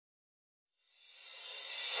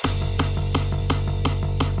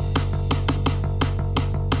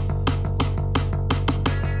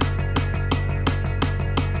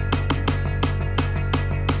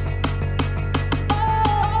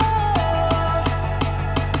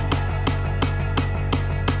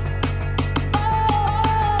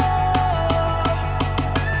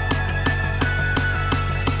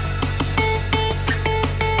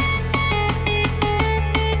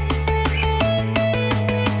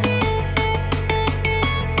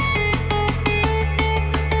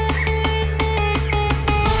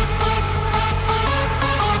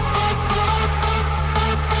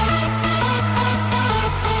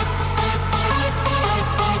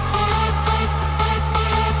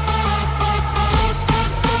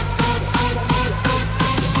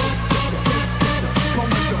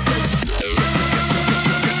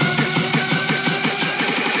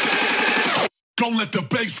let the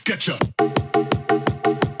bass get ya.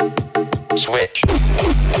 Switch.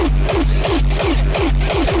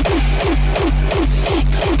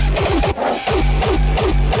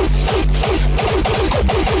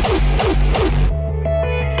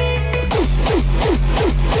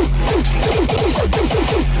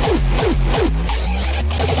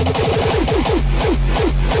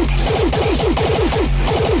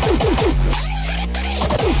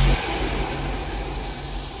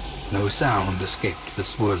 No sound escaped the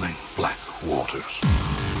swirling black waters.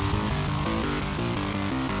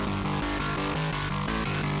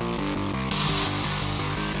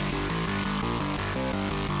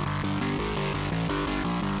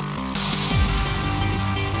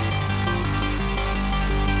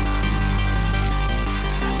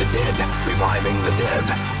 The dead reviving the dead,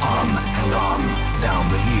 on and on, down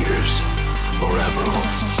the years, forever.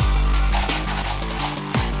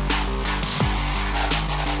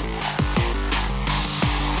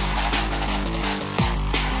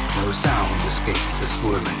 No sound escaped the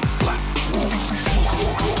swirling black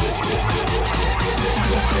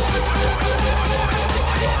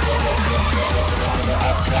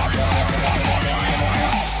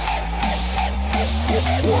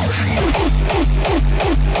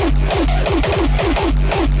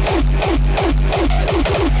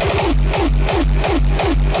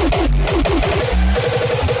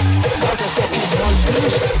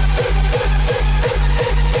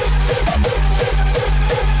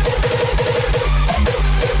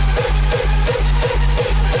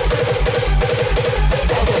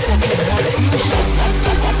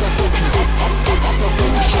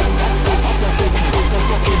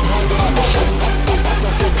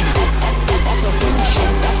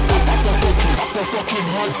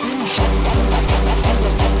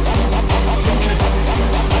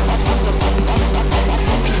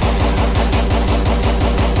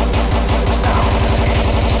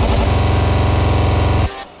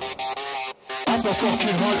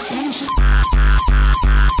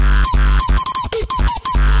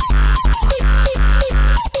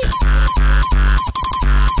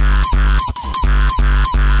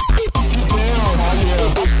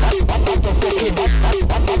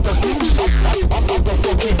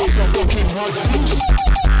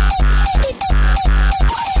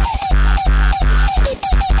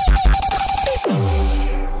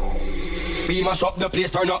Mash up the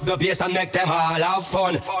place, turn up the bass and make them all have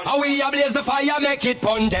fun. How we ablaze the fire, make it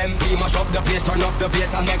pun them. We mash up the place, turn up the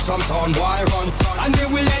bass and make some sound boy run. And we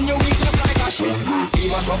will end your week just like a shun. We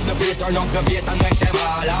mash up the place, turn up the bass and make them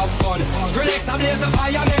all have fun. Skrillex ablaze the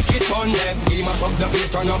fire, make it pun them. We mash up the place,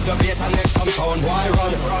 turn up the bass and make some sound boy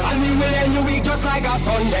run. And we will end your week just like a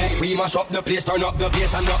Sunday. We mash up the place, turn up the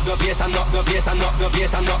bass and up the bass and up the bass and up the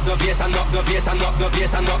bass and up the bass and up the bass and up the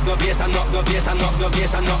bass and up the bass and up the bass and up the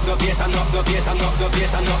bass and up the bass and up the bass and up the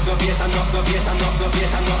bass and up the bass and up the bass and up the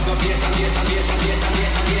bass and up the bass and bass and bass and bass and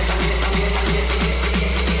bass and bass and bass and bass and bass.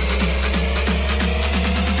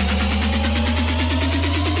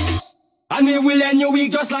 And we will end your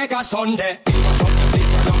week just like a Sunday.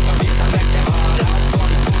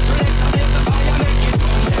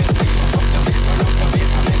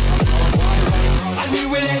 And we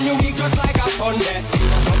will end your week just like a Sunday.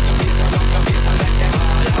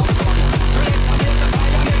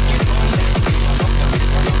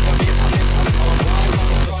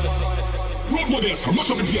 Roll with this,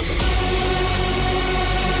 mash up the place.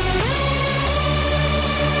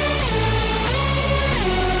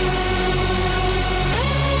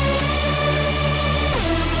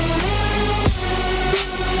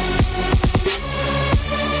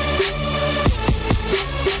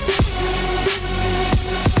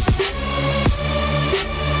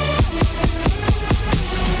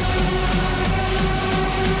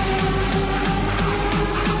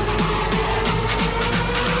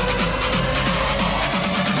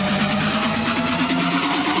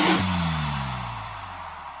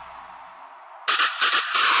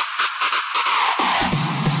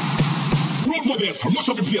 Mash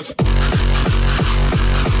up the place.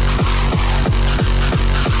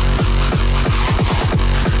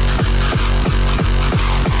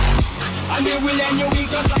 And we will end your week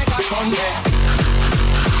just like a Sunday.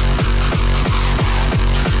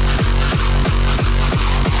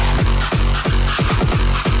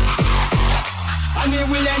 And we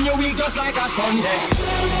will end your week just like a Sunday.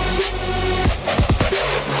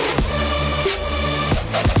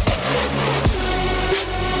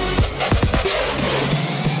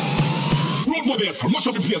 Roll with this, mash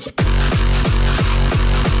up the place.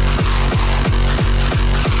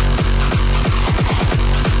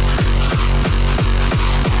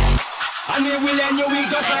 And we will end your week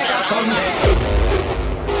just like a Sunday.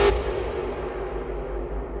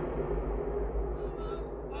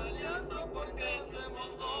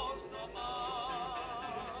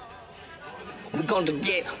 We're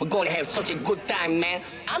going to have such a good time, man.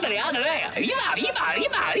 Ándale, arriba.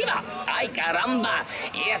 Ay, caramba.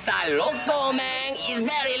 Está loco, man. It's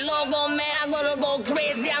very loco, man. I'm gonna go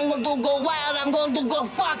crazy. I'm going to go wild. I'm going to go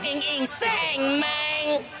fucking insane,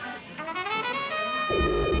 man.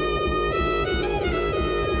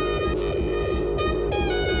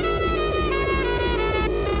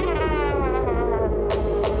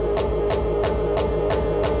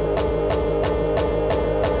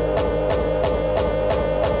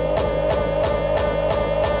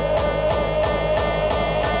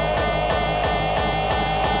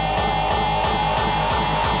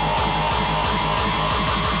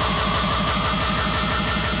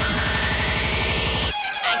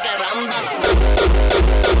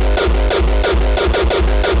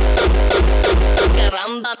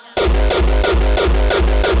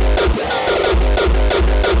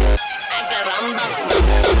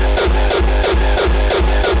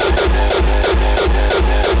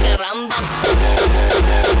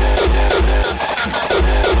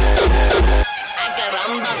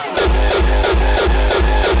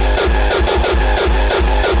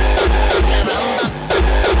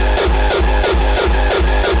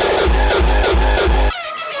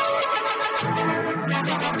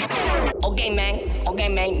 Okay,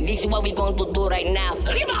 man, this is what we're going to do right now.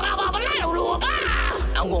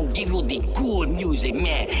 I'm gonna give you the good music,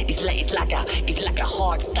 man. It's like a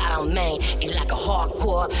hard style, man. It's like a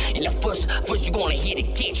hardcore. And the first you're gonna hear the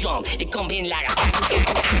kick drum. It comes in like a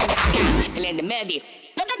and then the melody.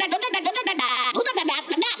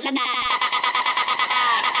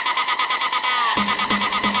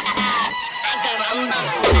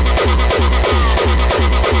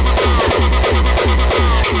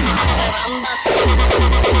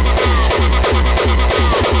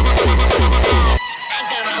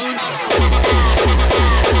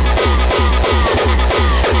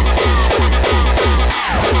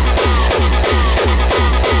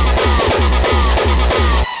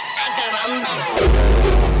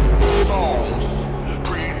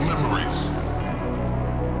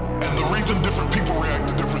 Different people react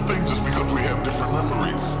to different things is because we have different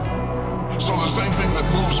memories. So the same thing that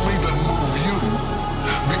moves me doesn't move you,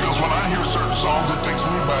 because when I hear certain songs, it takes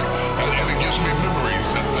me back and it gives me memories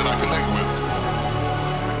that I connect with.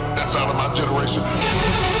 That's out of my generation.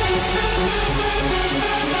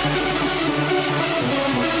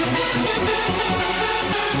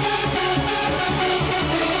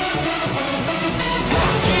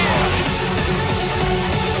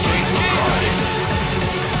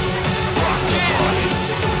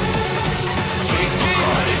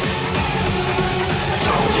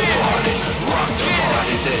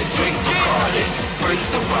 Then drink Bacardi, freak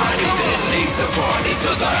somebody, then leave the party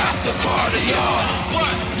to the after party, y'all.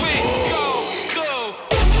 What we go.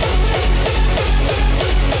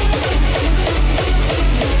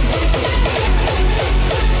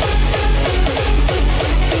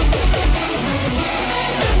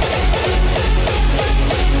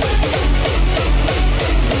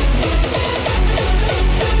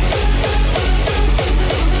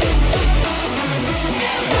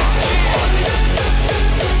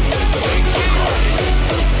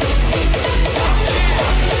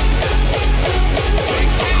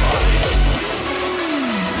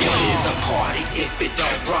 If it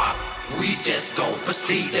don't rock, we just gon'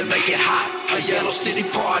 proceed and make it hot. A Yellow City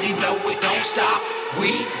party, no it don't stop.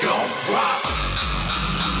 We gon' rock.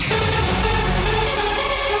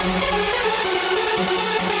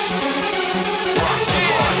 Rock the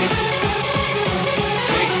party.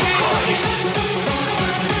 Drink the party.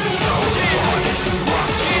 Soul the party. Rock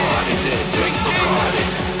the party, then drink the party.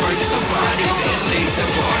 Freak somebody, then leave the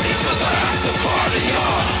party to the after party,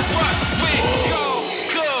 y'all. What we go.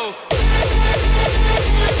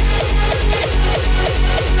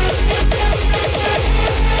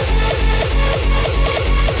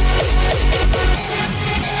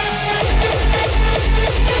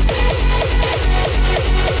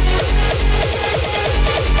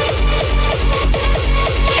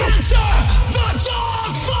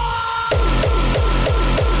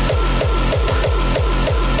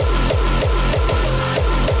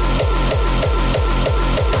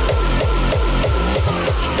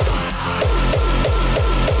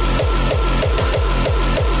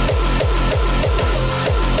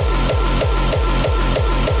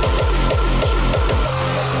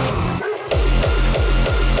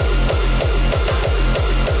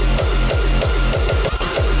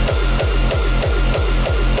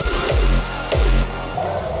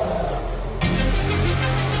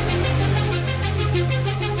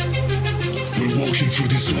 Through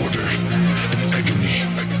disorder and agony,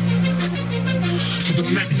 through the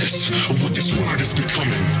madness of what this world is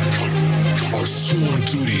becoming. Our sworn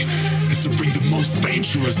duty is to bring the most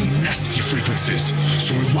dangerous and nasty frequencies,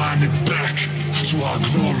 to rewind it back to our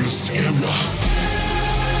glorious era.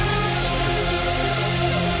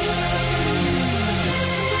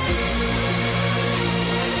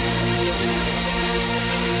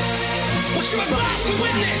 What you're about to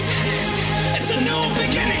witness, it's a new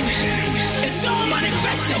beginning. It's all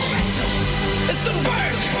manifesto. It's the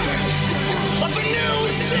birth of a new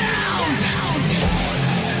sound.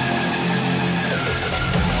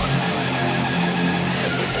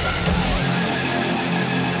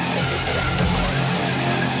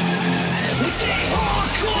 We stay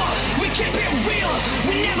hardcore, we keep it real.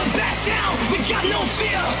 We never back down, we got no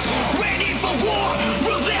fear. Ready for war,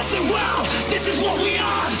 ruthless and wild. This is what we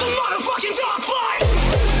are, the motherfucking Dark Flight.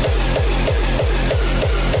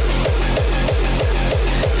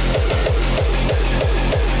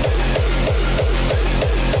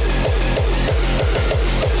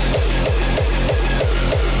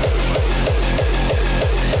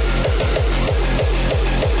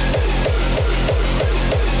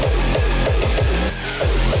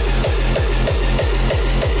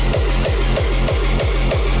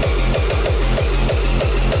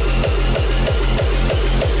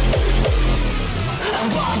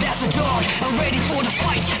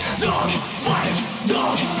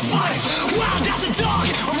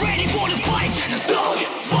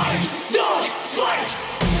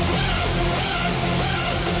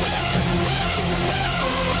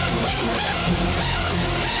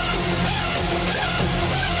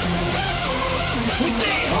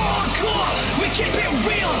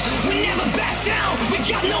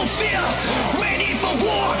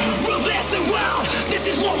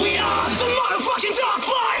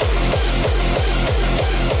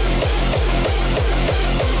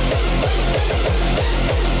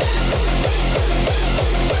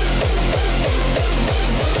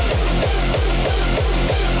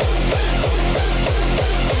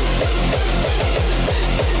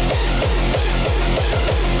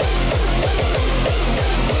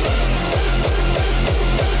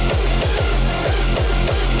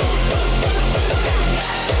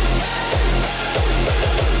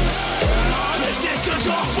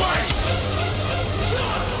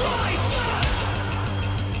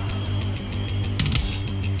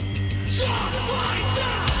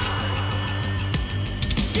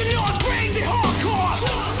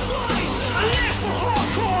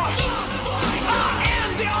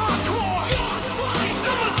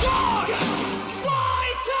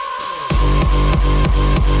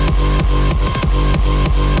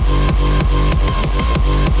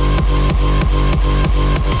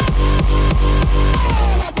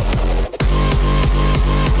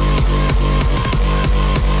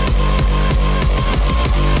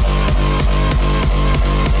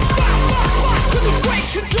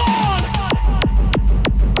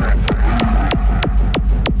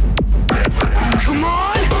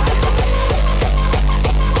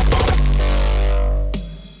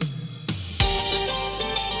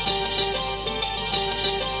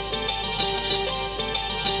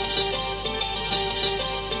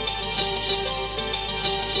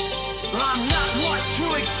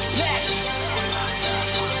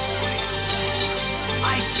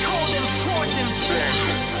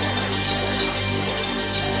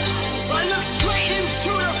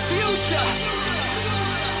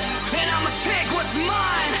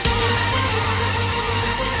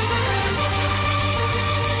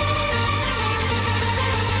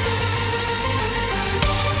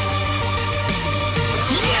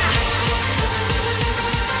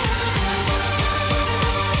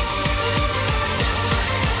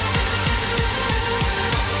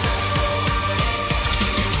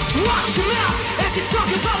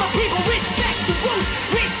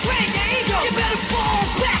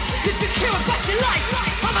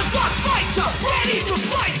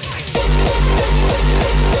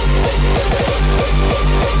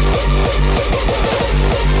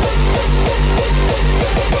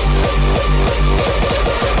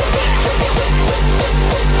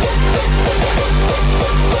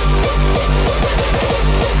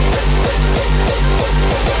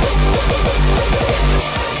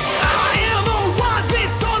 I am a wild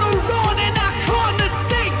beast on a road.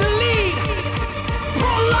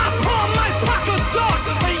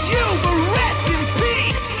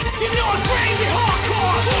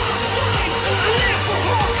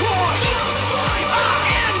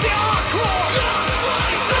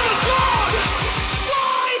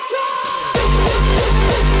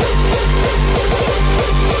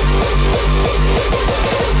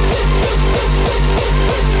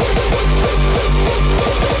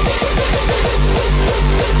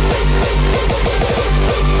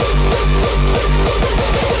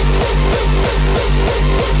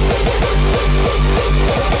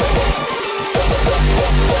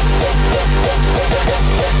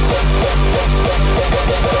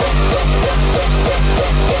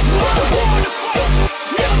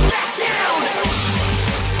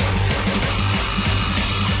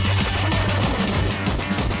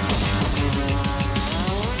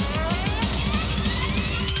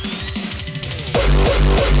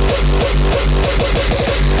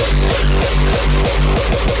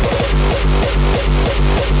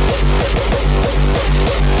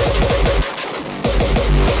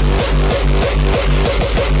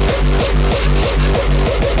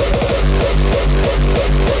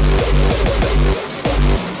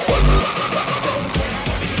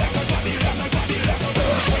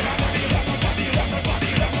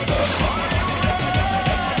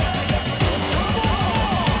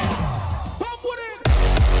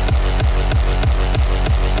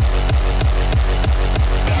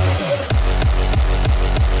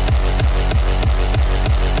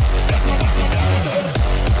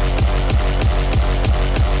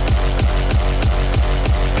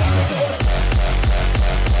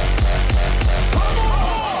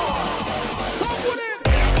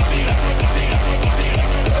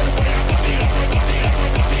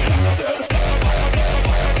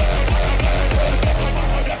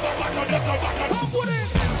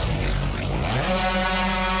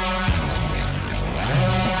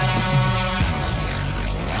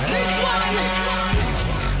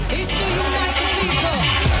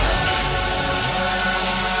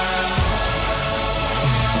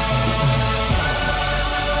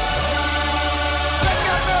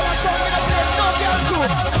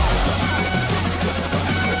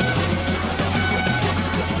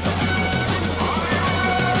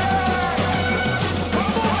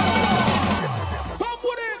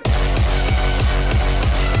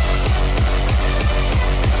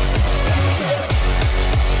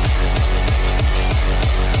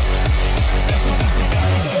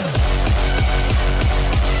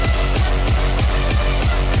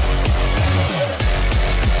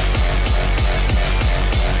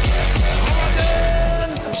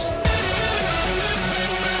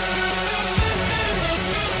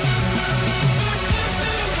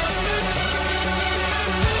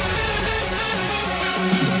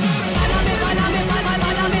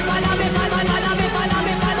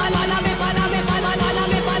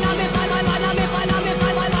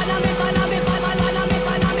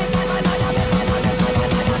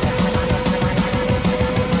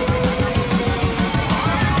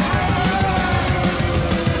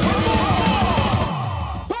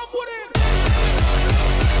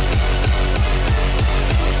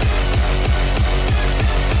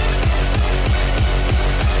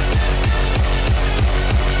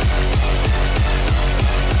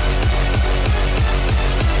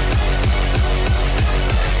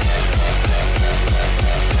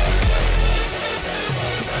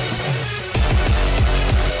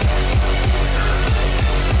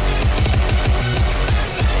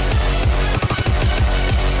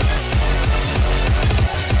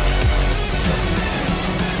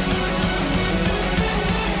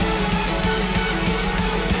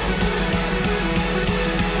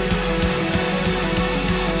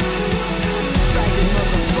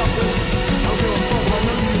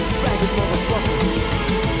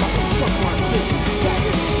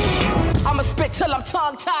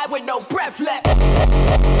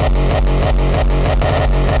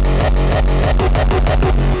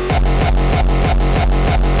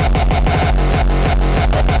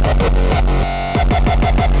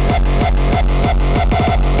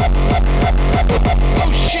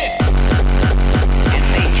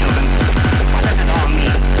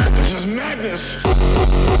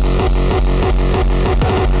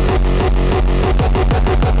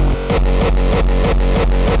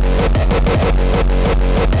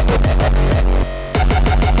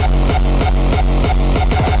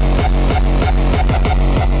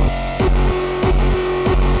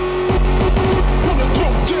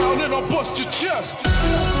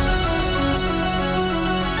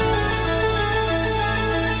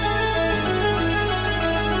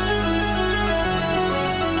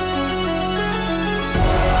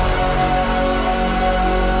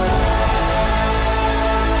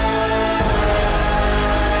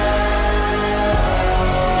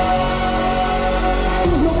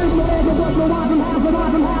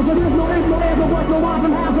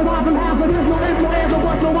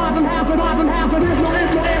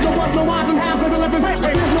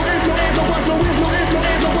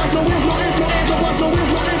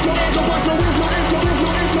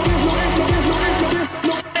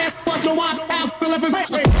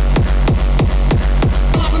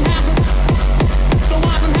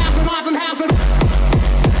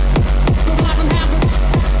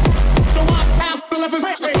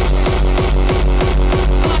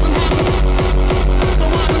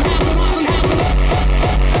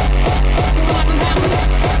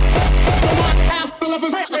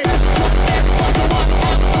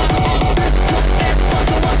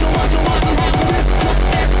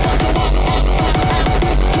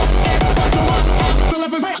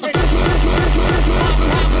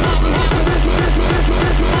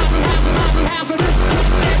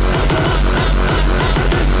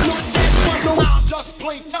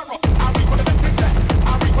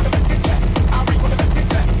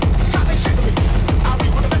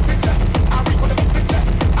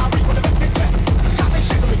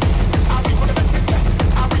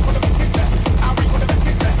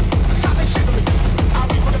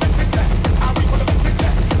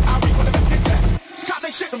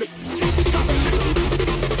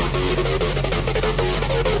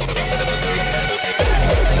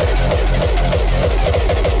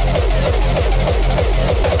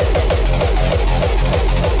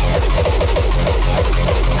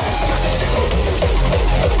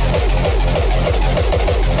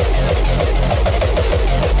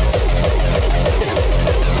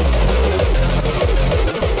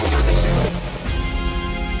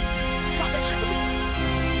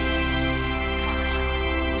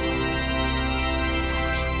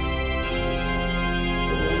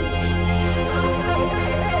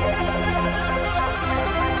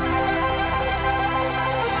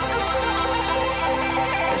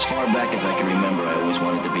 As far back as I can remember, I always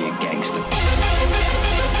wanted to be a gangster.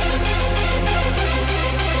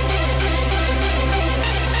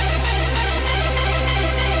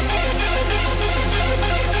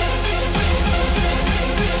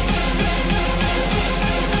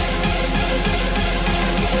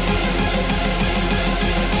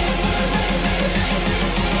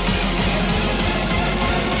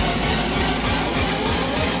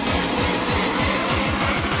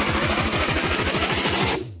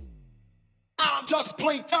 Just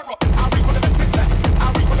plain terror. I read what the check.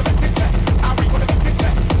 I read what the check. I read what the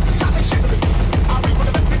check. Can't take shit of me. I read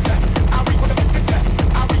what the check. I read what the check.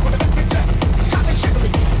 I read what the check. Can't take shit of me.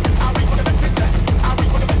 I read what the check. I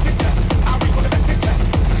read what the check. I read what the check.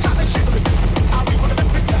 Can't take shit of me. I read what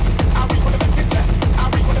the check. I read what the check.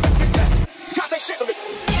 I read what the check. Can't take shit of me.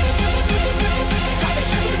 Can't take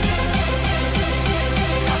shit of me.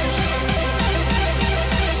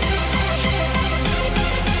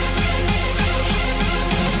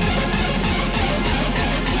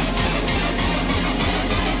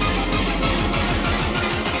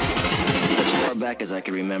 Back as I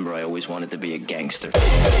can remember, I always wanted to be a gangster.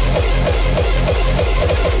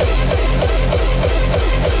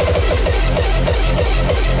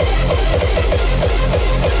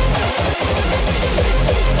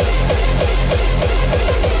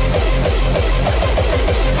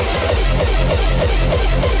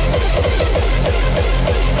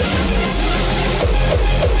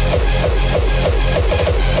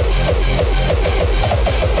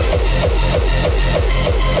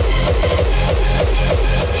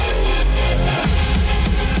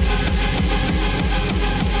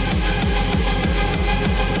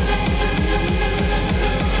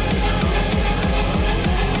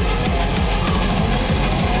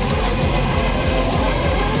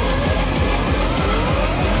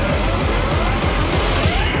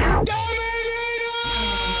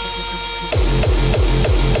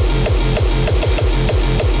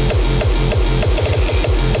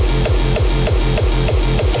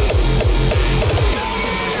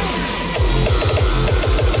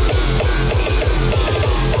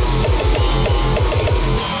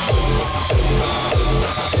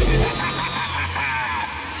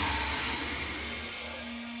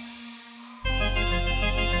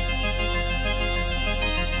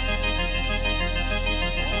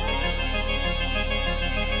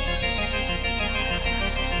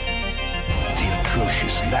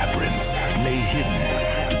 Labyrinth lay hidden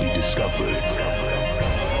to be discovered.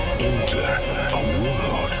 Enter a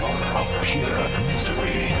world of pure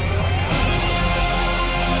misery.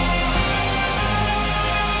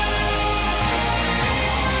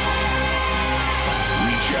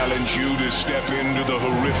 We challenge you to step into the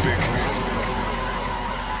horrific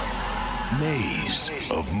maze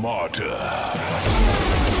of martyr.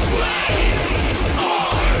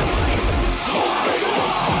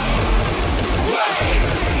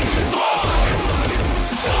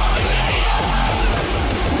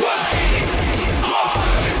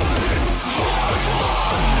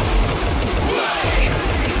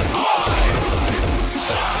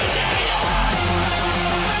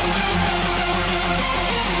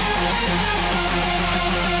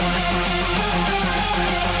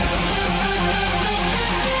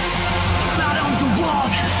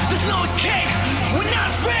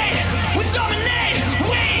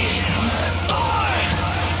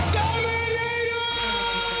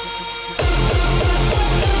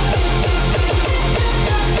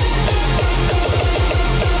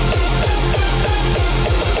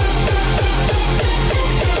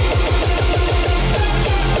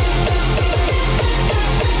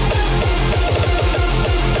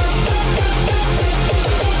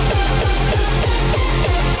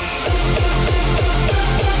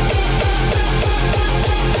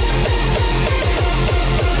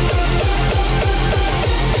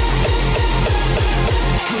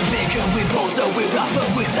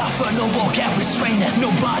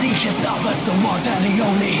 Nobody can stop us, the ones and the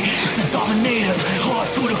only, the dominators, hard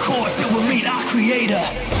to the core till we meet our creator.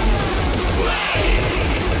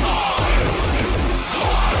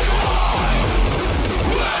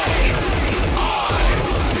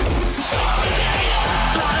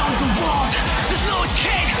 Blood on the walls, there's no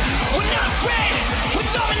escape. We're not afraid, we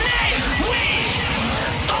dominate. We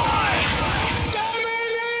are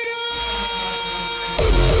dominators.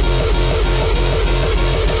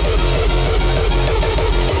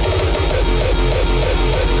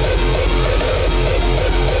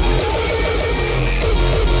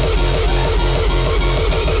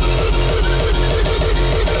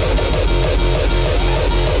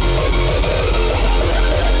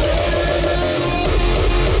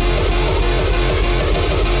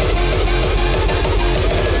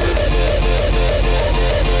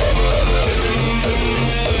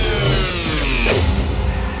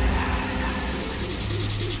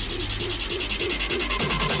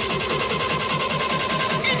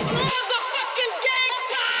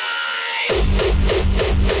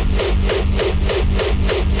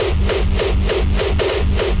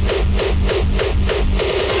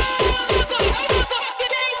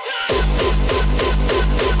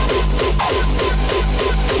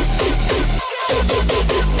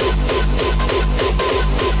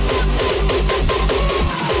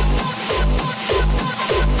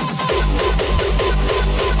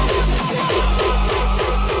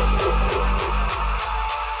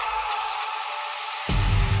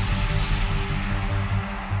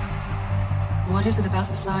 What is it about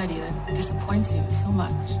society that disappoints you so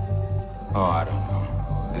much? Oh, I don't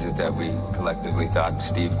know. Is it that we collectively thought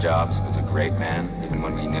Steve Jobs was a great man, even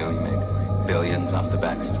when we knew he made billions off the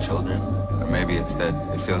backs of children? Or maybe it's that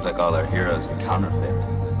it feels like all our heroes are counterfeit.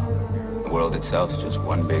 The world itself's just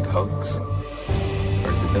one big hoax.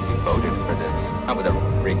 Or is it that we voted for this? Not with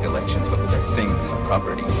our rigged elections, but with our things, our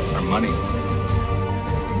property, our money.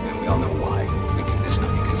 And we all know why we do this, not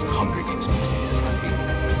because Hunger Games makes us happy,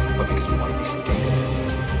 but because we want to be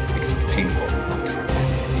sedated. Because it's painful not to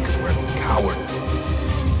pretend. Because we're cowards.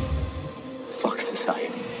 Fuck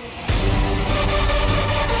society.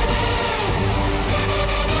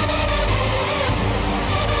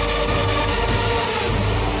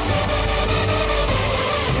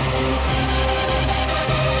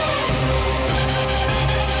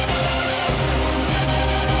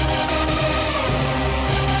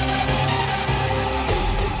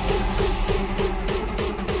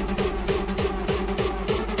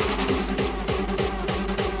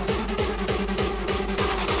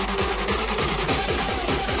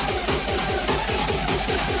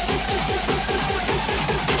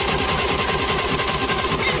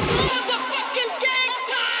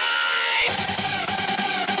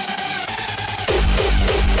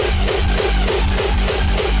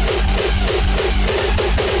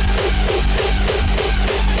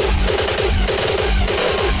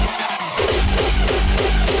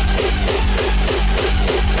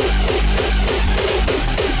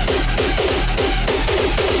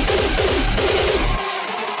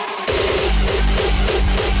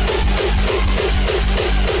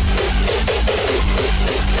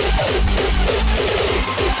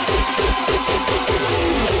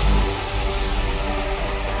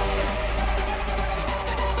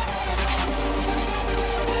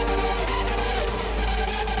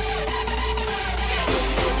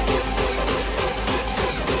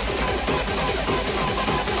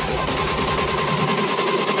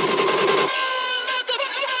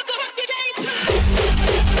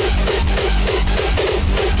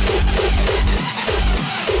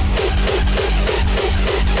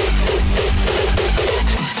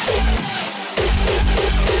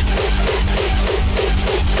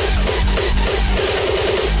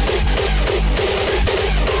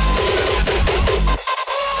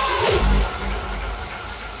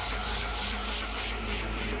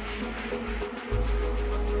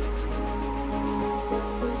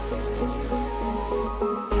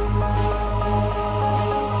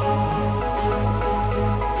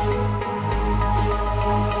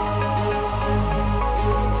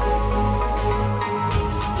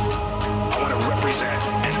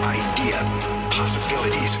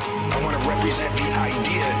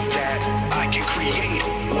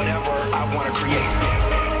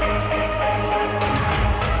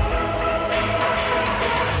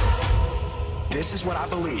 This is what I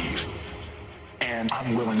believe, and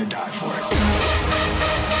I'm willing to die for it.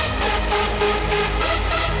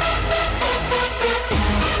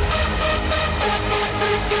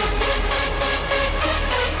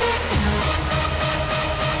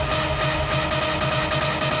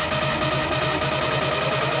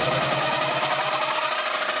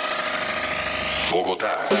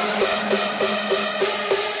 Bogotá.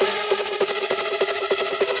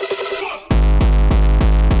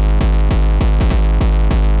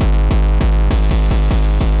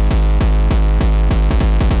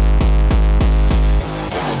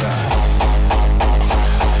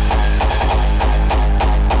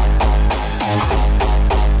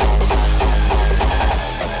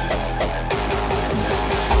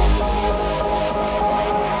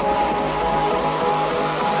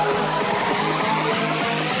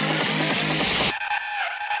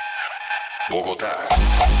 Bogotá.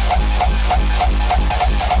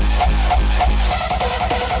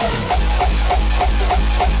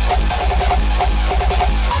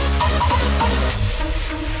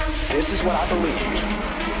 This is what I believe,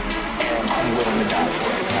 and I'm willing to die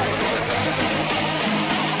for it.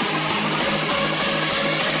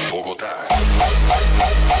 Bogotá.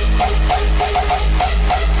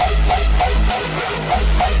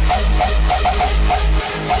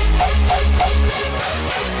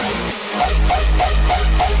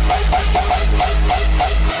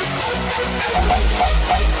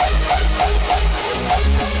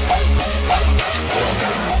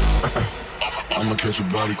 I'ma catch your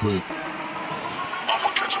body quick. I'ma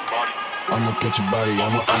catch your body. I'ma catch your body.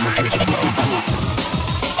 I'ma catch your body quick.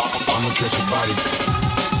 I'ma catch your body.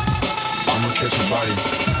 I'ma catch your body.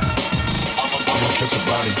 I'ma catch your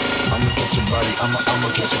body. I'ma catch your body. I'ma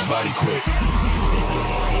catch your body quick.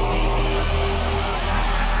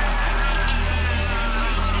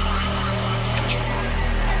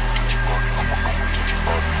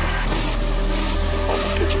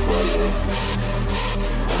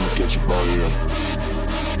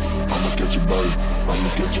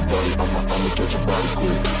 catch your body, I'ma catch your body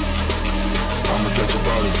quick. I'ma catch your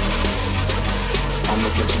body. I'ma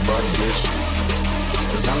catch your body, bitch.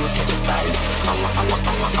 'Cause I'ma catch your body. I'ma catch your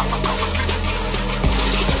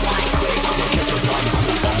body quick. I'ma catch your body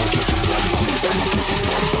quick. I'ma catch your body quick.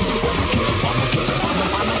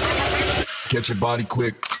 Catch your body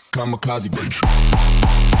quick. Kamikaze, bitch.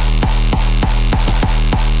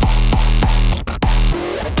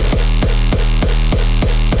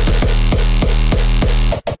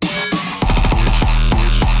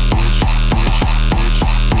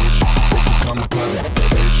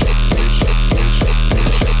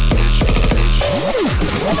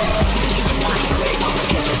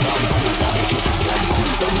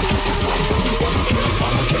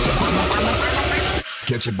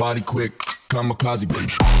 Catch your body quick, kamikaze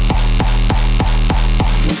bitch.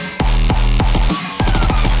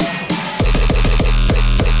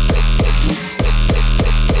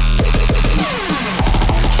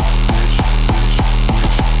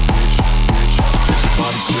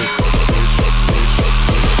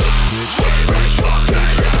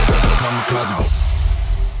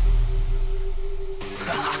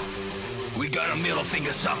 We got our middle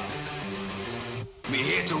fingers up. We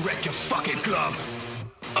here to wreck your fucking club.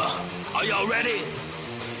 Are y'all ready?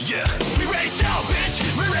 Yeah. We race out, bitch.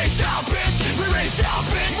 We race out, bitch. We race out,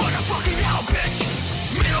 bitch. Motherfucking out, bitch.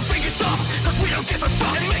 Middle fingers up, 'cause we don't give a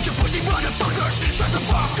fuck. And make your pussy motherfuckers shut the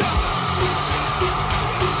fuck up.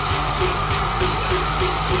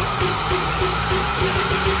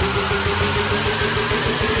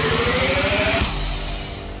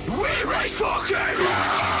 We race fucking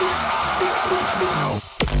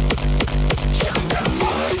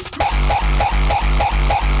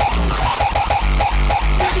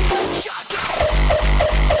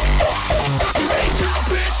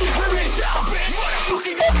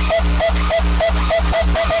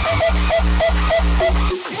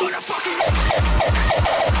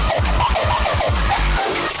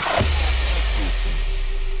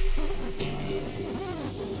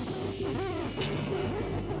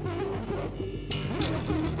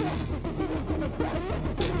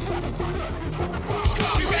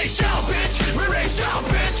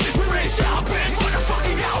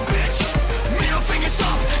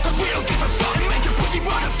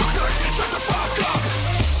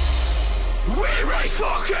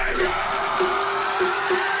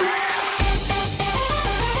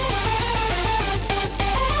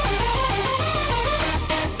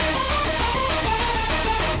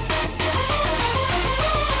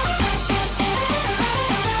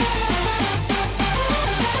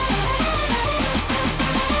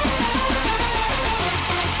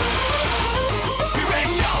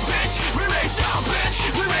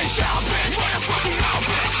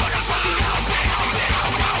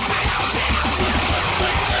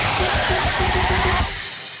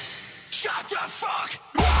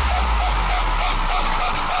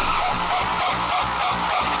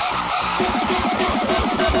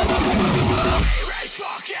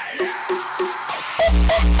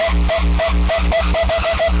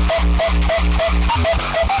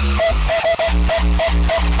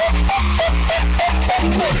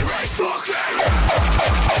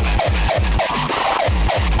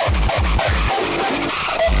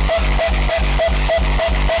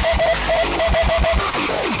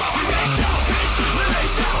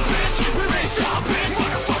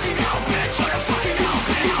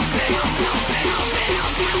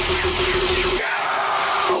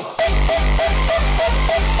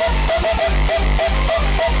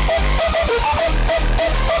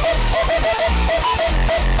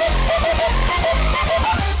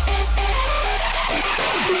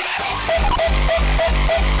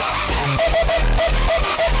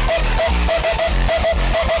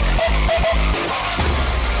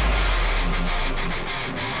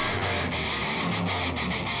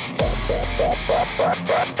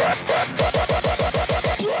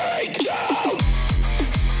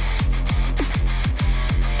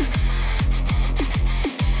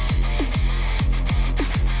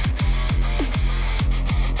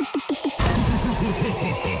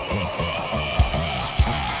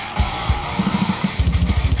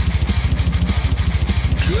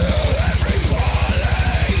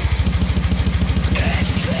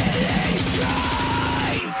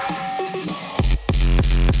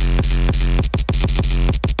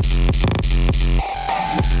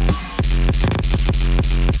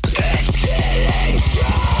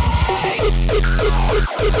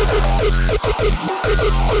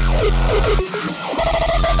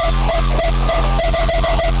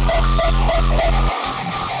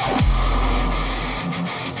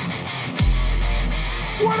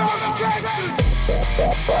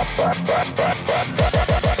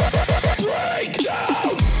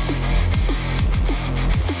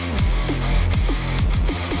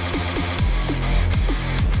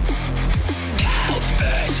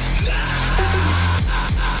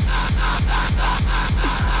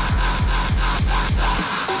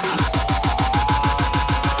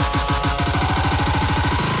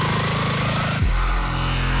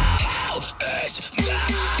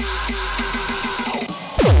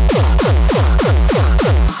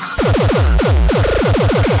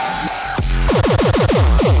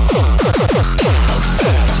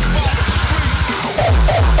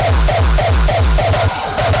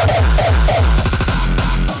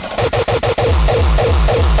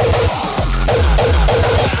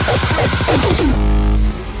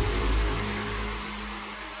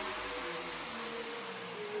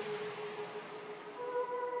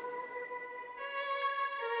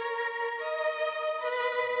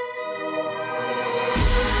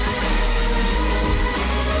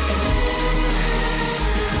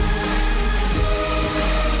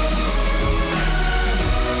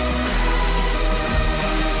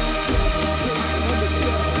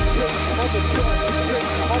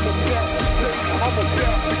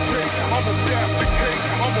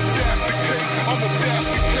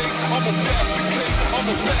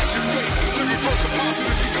I'ma bash your face. Then reverse the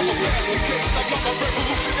positive, become a basket case. I got my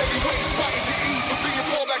revolutionary ways, fighting to eat for being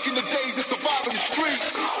poor back in the days and surviving the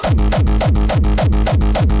streets.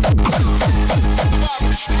 Surviving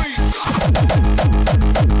the streets.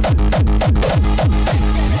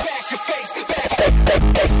 Bash your face, bash your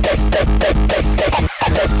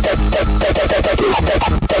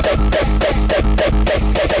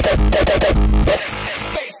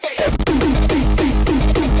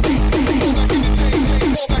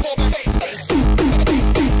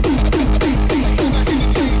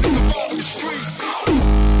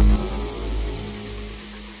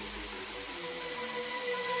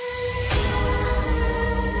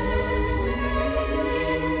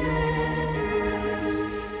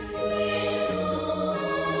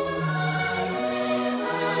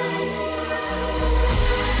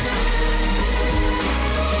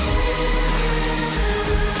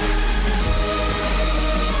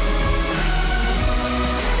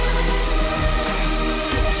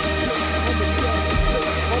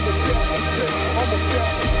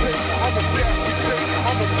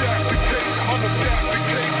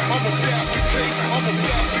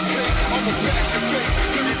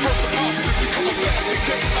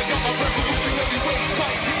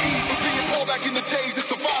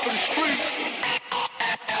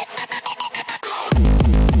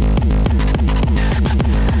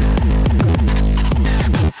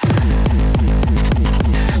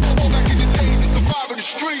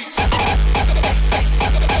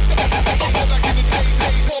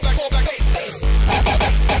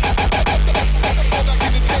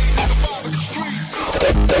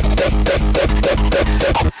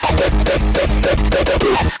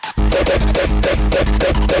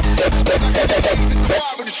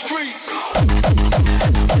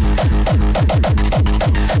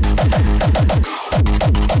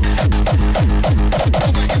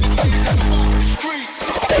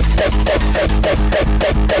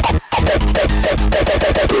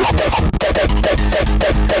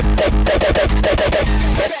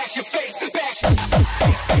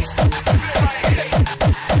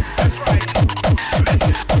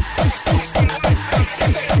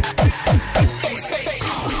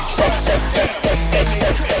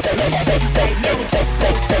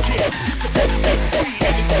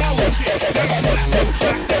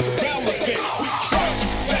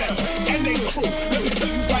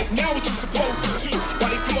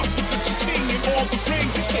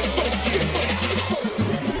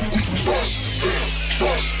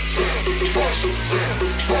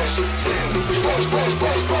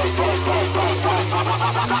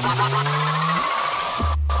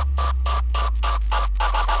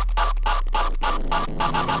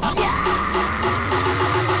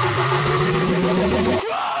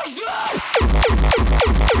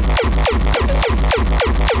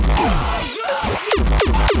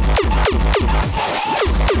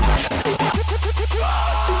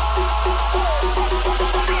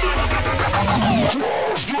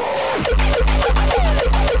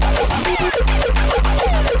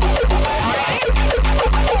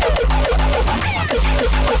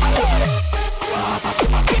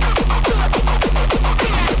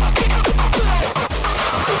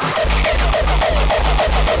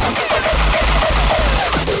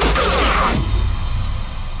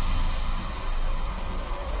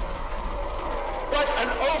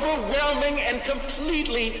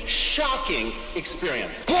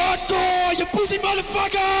Experience. Hardcore, you pussy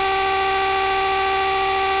motherfucker!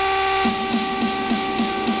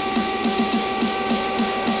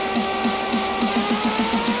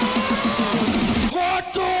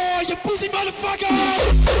 Hardcore, you pussy motherfucker!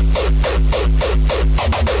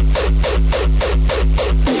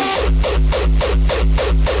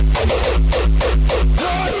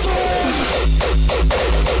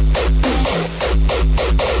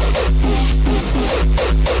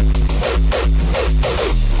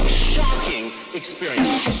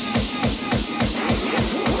 Experience.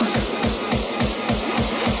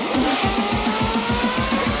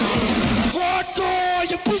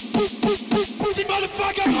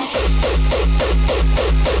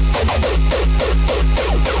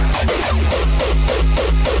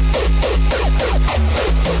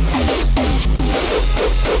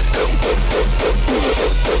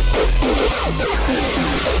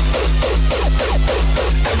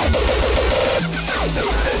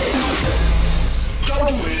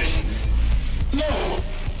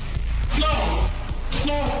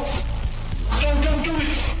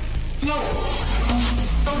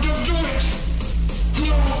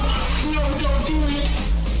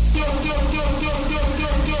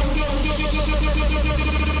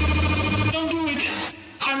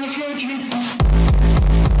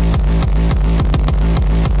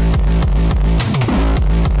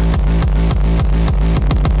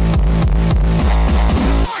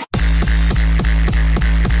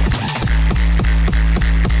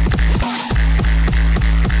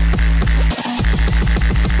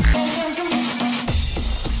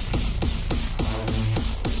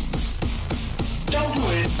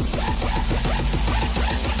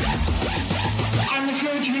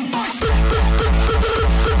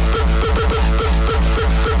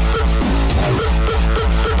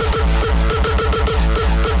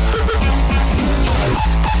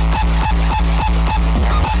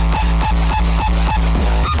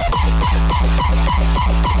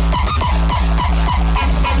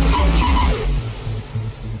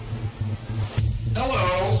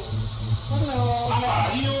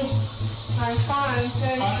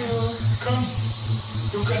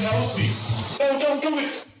 Don't do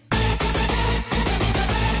it.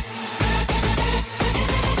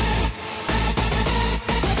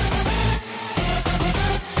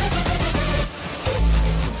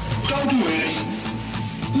 Don't do it.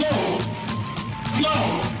 No. No.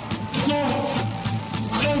 No.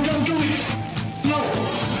 No, don't do it. No.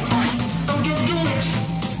 No, don't do it.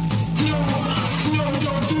 No. No,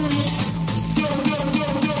 don't do it. No, no, no,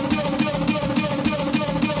 no, no, no, no, no,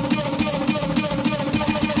 no,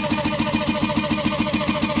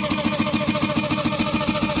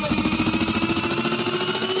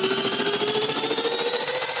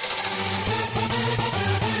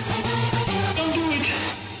 don't do it.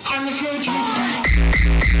 I'm afraid you.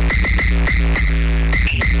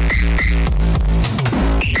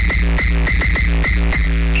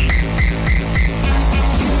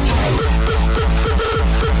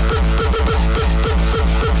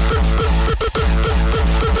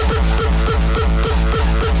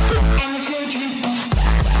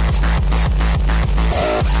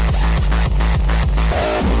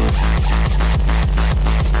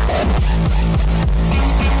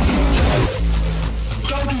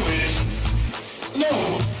 Don't do it. No.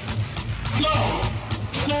 No.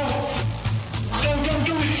 No. No, don't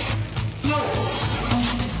do it. No.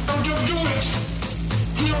 No, don't do it.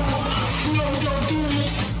 No. No, don't do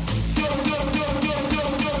it. No, no, no, no, no,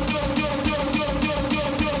 no, no, no, no,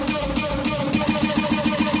 no,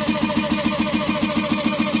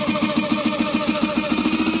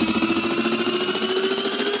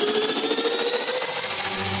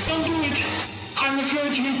 don't do it. I'm a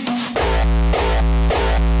virgin.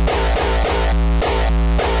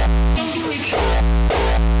 Don't do it.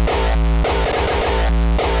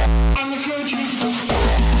 I'm a virgin.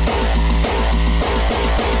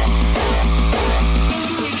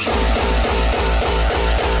 Don't do it.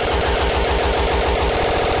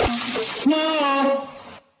 No.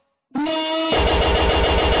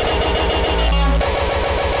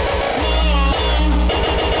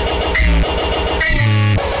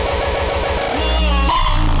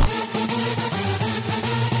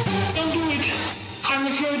 Don't do it. I'm a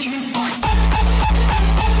virgin.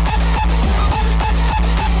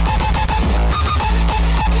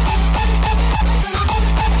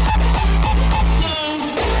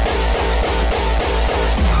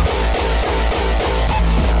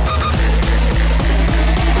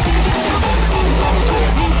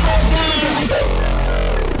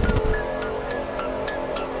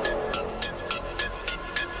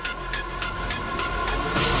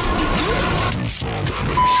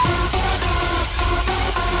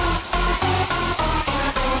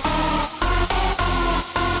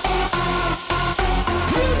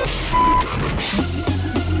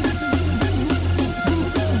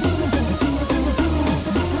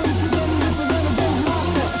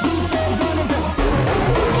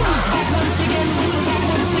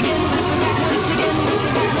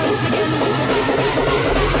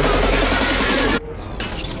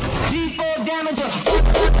 D4 damager.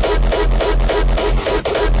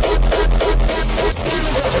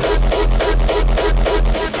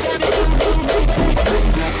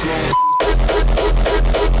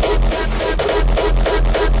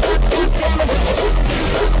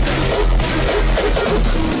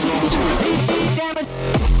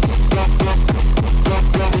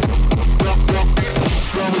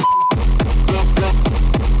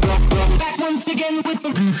 Back once again with the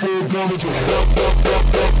D4 damager.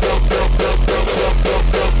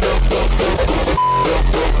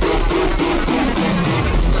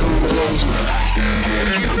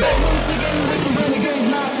 Once again with the renegade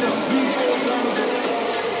master.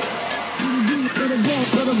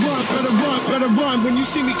 Better run when you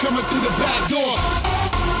see me coming through the back door.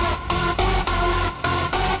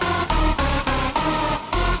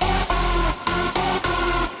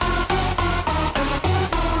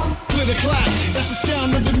 Clear the clock, that's the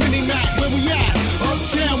sound of the mini-Mac. Where we at?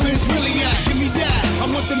 Uptown, where it's really at. Give me that, I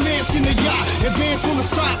want the mansion, the yacht. Advance on the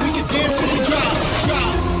spot, we can dance on the drop.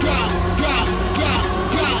 Drop, drop, drop, drop,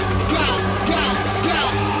 drop, drop, drop,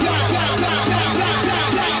 drop, drop, drop,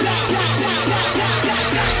 drop, drop,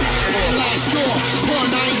 it's the last straw. Run,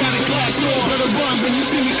 I ain't got a glass door. Better run when you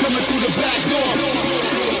see me coming through the back door.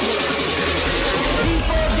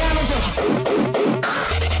 D4 damager.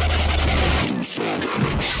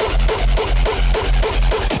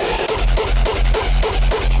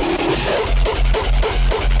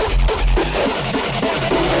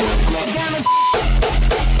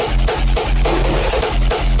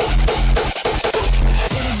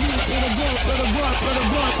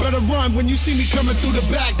 Better run when you see me coming through the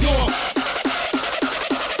back door.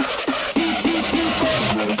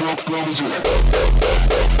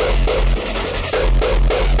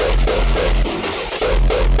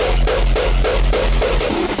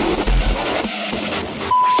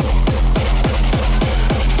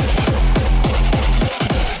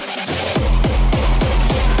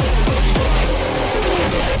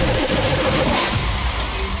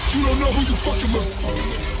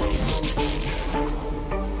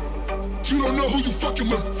 You don't know who you fucking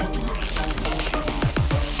with.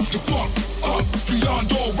 You fuck up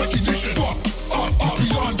beyond all recognition. Fuck up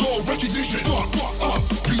beyond all recognition. Fuck up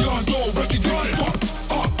beyond all recognition. Fuck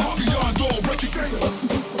up beyond all recognition.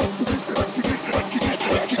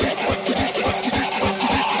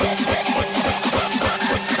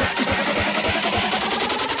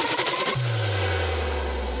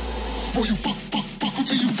 Before you fuck with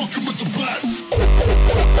me, you fucking with the best.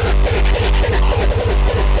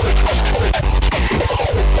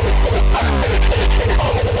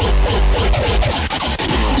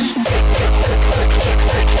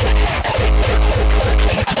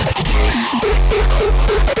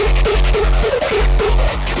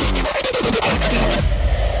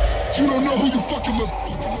 You don't know who you fucking with.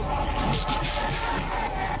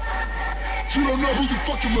 You don't know who you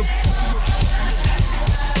fucking with.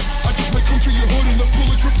 I just might come to your hood and then pull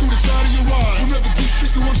a trip through the side of your eye. You'll never do shit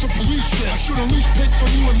to run some police shit. I should unleash pics on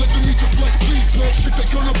you and let them eat your flesh, please, bitch. Stick that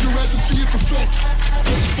gun up your ass and see it for fit.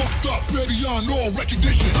 Fucked up, beyond all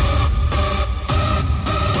recognition.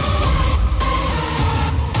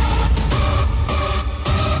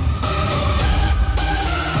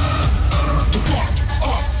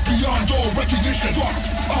 Beyond all recognition. Fucked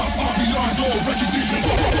up beyond all recognition.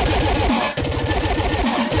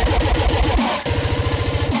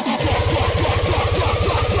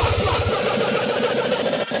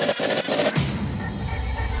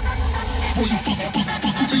 Before you fuck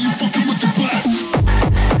with me, you fucking with the best.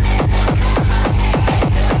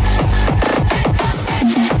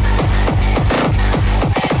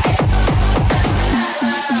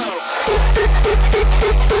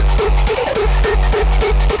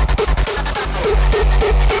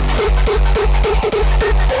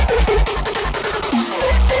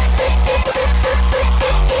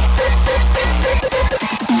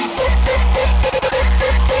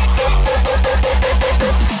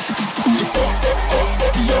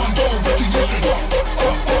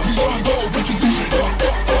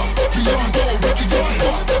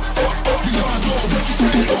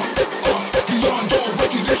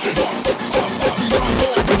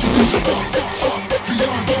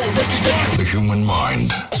 The human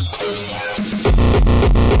mind.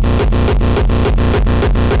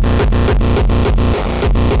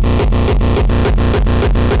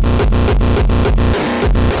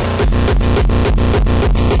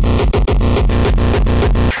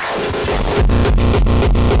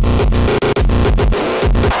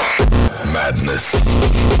 Madness.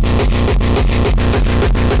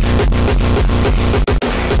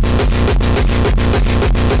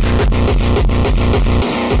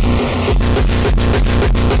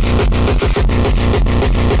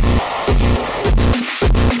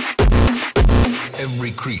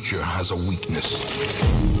 Every creature has a weakness.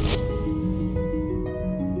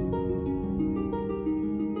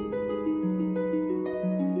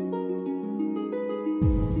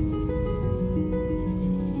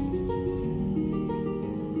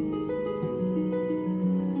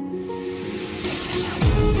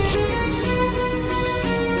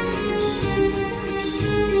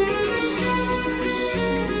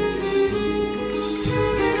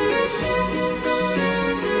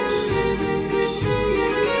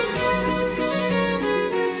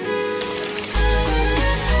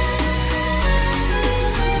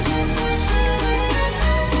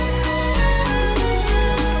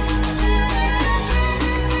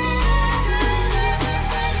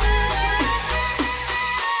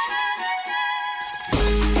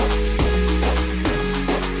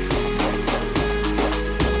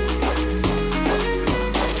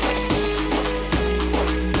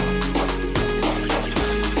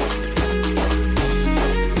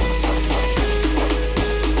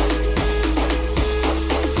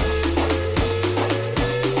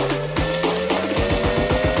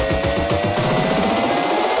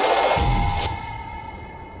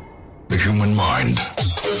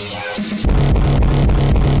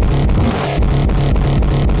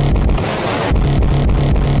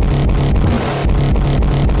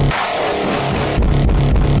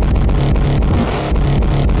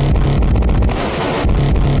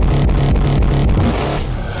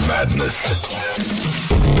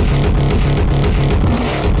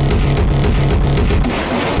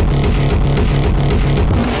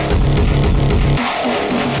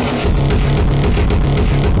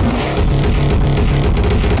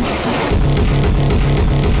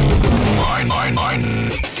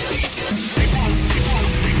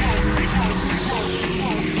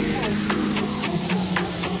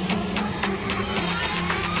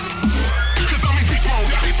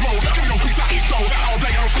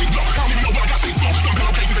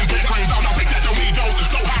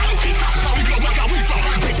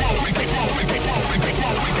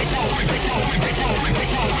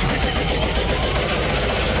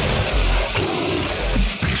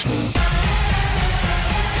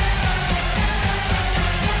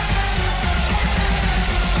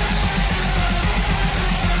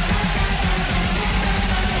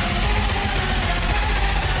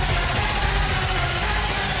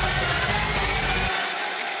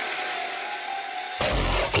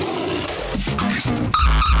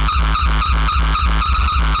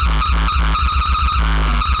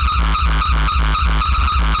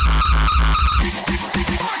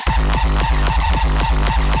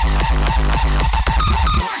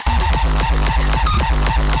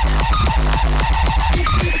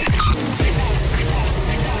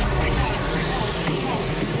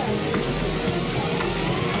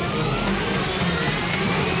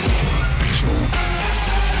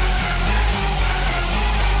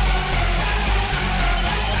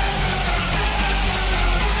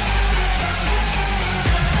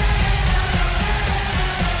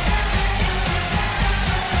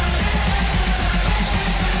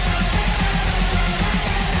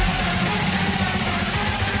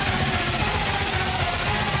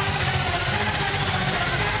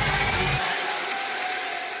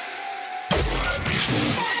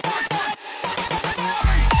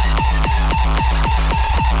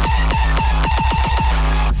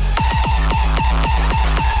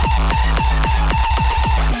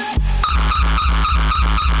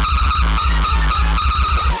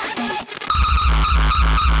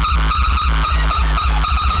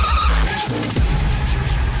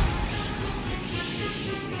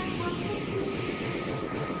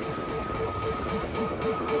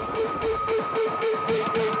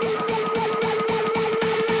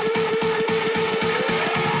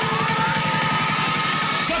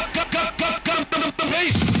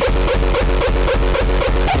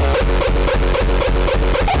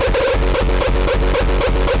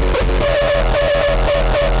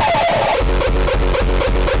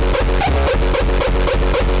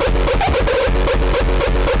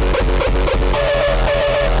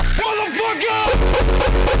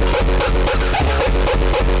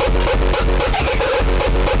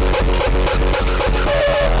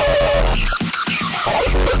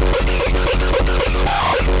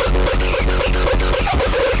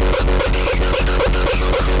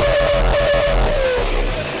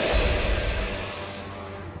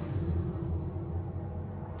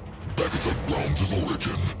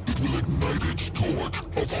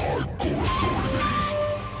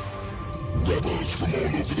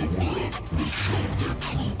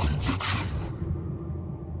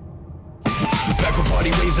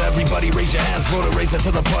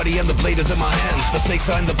 Snakes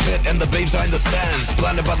are in the pit and the babes are in the stands.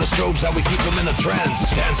 Blinded by the strobes, how we keep them in a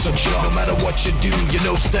trance. Dance or jump, no matter what you do. You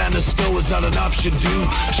know standing still is not an option, dude.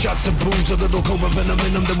 Shots and booze, a little cobra venom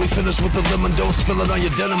in them. Then we finish with the lemon, don't spill it on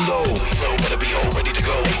your denim though. Flow, better be all ready to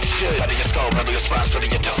go. Shit, out of your skull, out of your spine, straight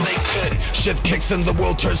in your tongue. Snake pit. Shit kicks and the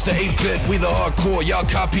world turns to 8-bit. We the hardcore, y'all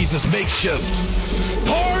copies is makeshift.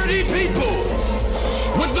 Party people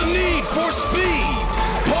with the need for speed.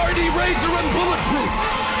 Party razor and bulletproof.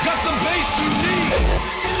 Got the bass you need.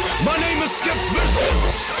 My name is Skips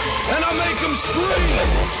Vicious, and I make them scream.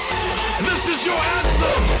 This is your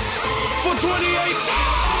anthem for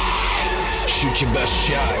 2018. Shoot your best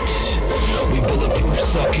shot. We bulletproof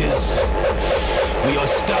suckers. We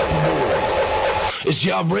unstoppable. Is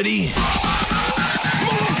y'all ready?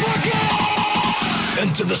 Motherfucker!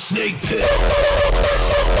 Enter the snake pit.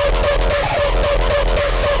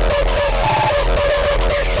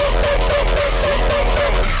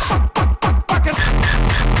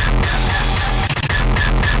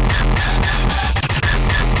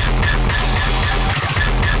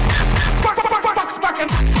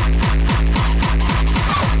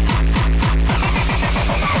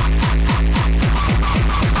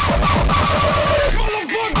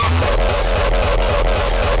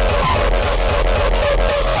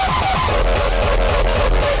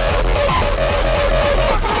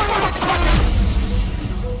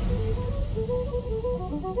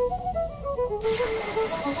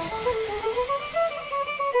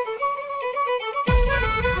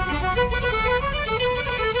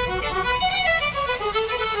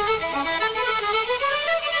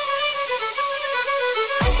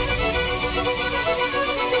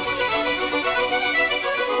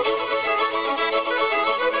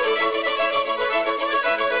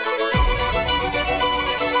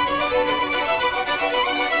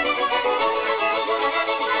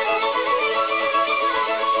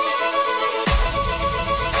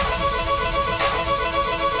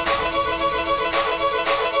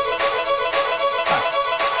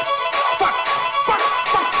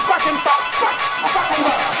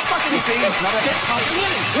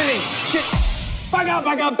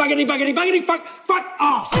 Buggity, fuck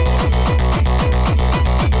off!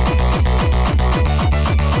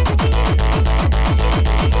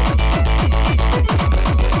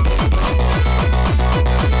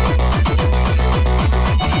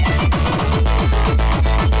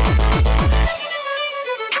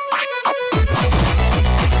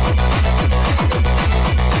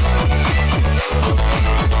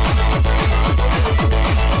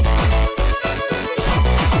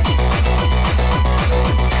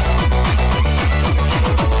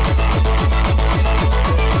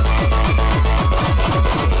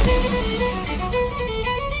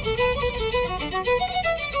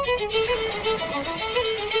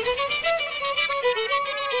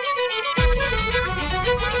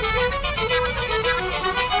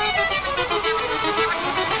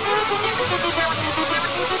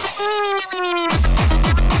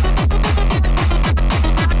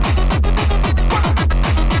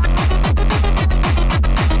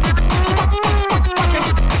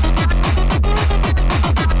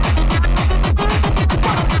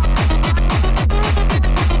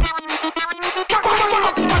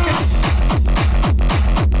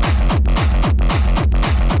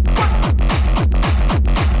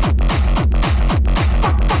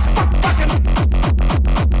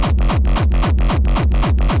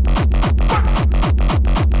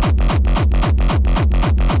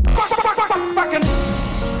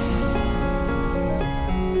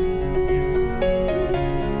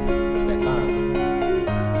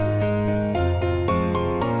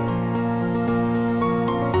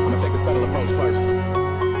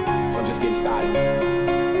 got it.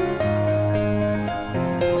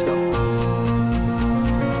 Let's go.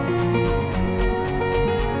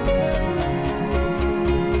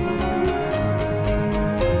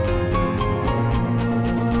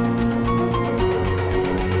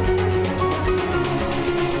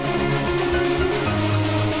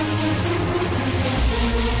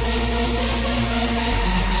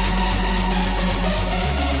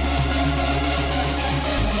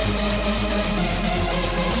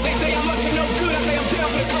 They say I'm up to no good, I say I'm down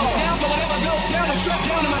for the cause. Down for whatever goes down, I'm strapped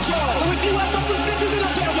down to my jaw. So if you have some stitches, then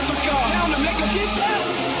I'm down for some scars. Down to make a get down.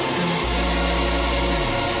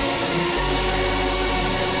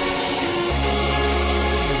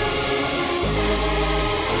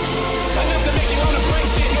 Enough to make you wanna break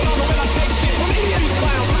shit. No longer will I take shit from any of these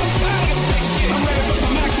clowns. I'm tired of this fake shit. I'm ready for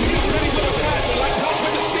some action. Ready for the passion. Like pump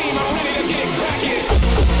with the steam, I'm ready to get cracking.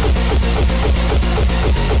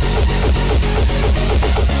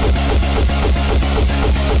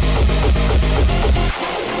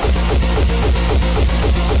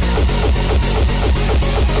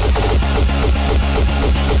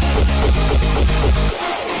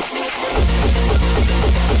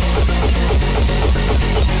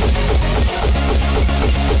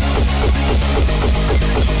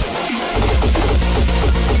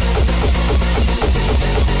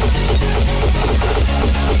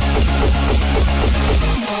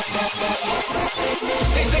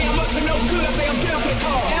 They say I'm up to no good, I say